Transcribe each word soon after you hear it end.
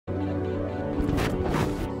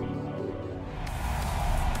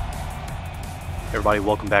Everybody,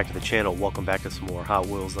 welcome back to the channel. Welcome back to some more Hot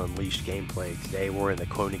Wheels Unleashed gameplay. Today we're in the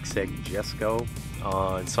Koenigsegg Jesko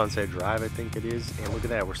on Sunset Drive, I think it is. And look at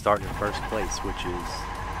that, we're starting in first place, which is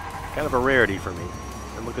kind of a rarity for me.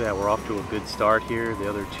 And look at that, we're off to a good start here. The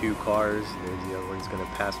other two cars, there's the other one's going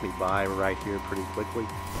to pass me by right here pretty quickly.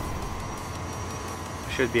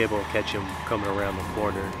 Should be able to catch him coming around the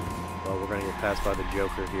corner, but we're going to get passed by the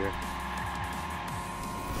Joker here.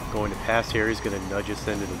 Going to pass here, he's going to nudge us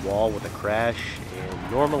into the wall with a crash,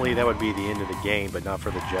 and normally that would be the end of the game, but not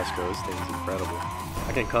for the Jesko. This thing's incredible.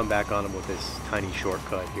 I can come back on him with this tiny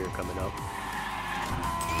shortcut here coming up.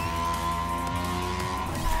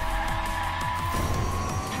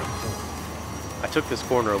 I took this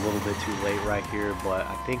corner a little bit too late right here, but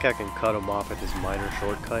I think I can cut him off at this minor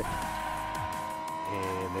shortcut.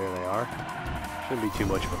 And there they are. Shouldn't be too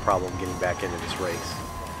much of a problem getting back into this race.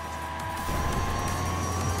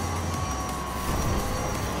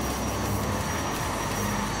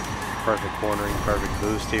 Perfect cornering, perfect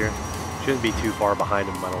boost here. Shouldn't be too far behind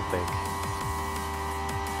him, I don't think.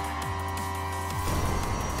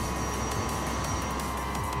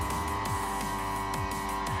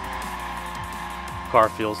 Car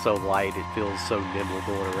feels so light, it feels so nimble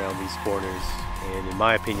going around these corners. And in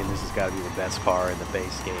my opinion, this has got to be the best car in the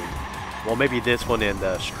base game. Well, maybe this one and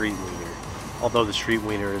the Street Wiener. Although the Street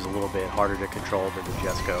Wiener is a little bit harder to control than the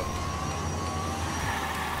Jesko.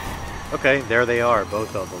 Okay, there they are,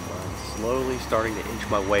 both of them. I'm slowly starting to inch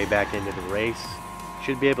my way back into the race.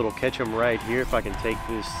 Should be able to catch them right here if I can take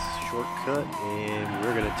this shortcut, and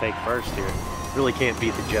we're going to take first here. Really can't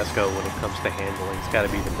beat the Jesko when it comes to handling. It's got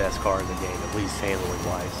to be the best car in the game, at least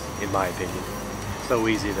handling-wise, in my opinion. So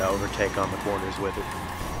easy to overtake on the corners with it.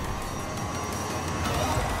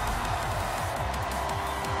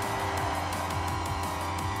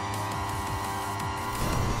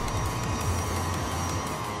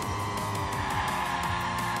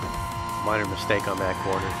 Minor mistake on that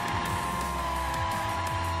corner.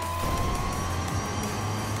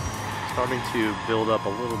 Starting to build up a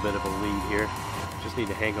little bit of a lead here. Just need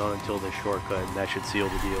to hang on until this shortcut, and that should seal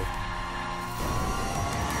the deal.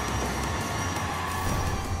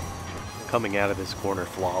 Coming out of this corner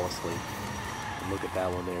flawlessly. And look at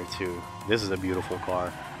that one there too. This is a beautiful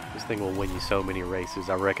car. This thing will win you so many races.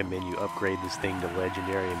 I recommend you upgrade this thing to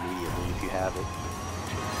Legendary immediately if you have it.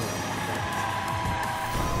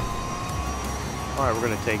 Alright, we're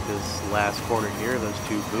going to take this last corner here, those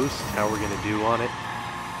two boosts. How we're going to do on it.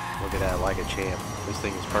 Look at that, like a champ. This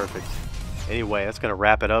thing is perfect. Anyway, that's going to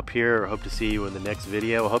wrap it up here. I hope to see you in the next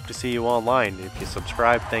video. I hope to see you online. If you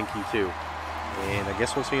subscribe, thank you too. And I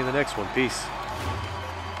guess we'll see you in the next one. Peace.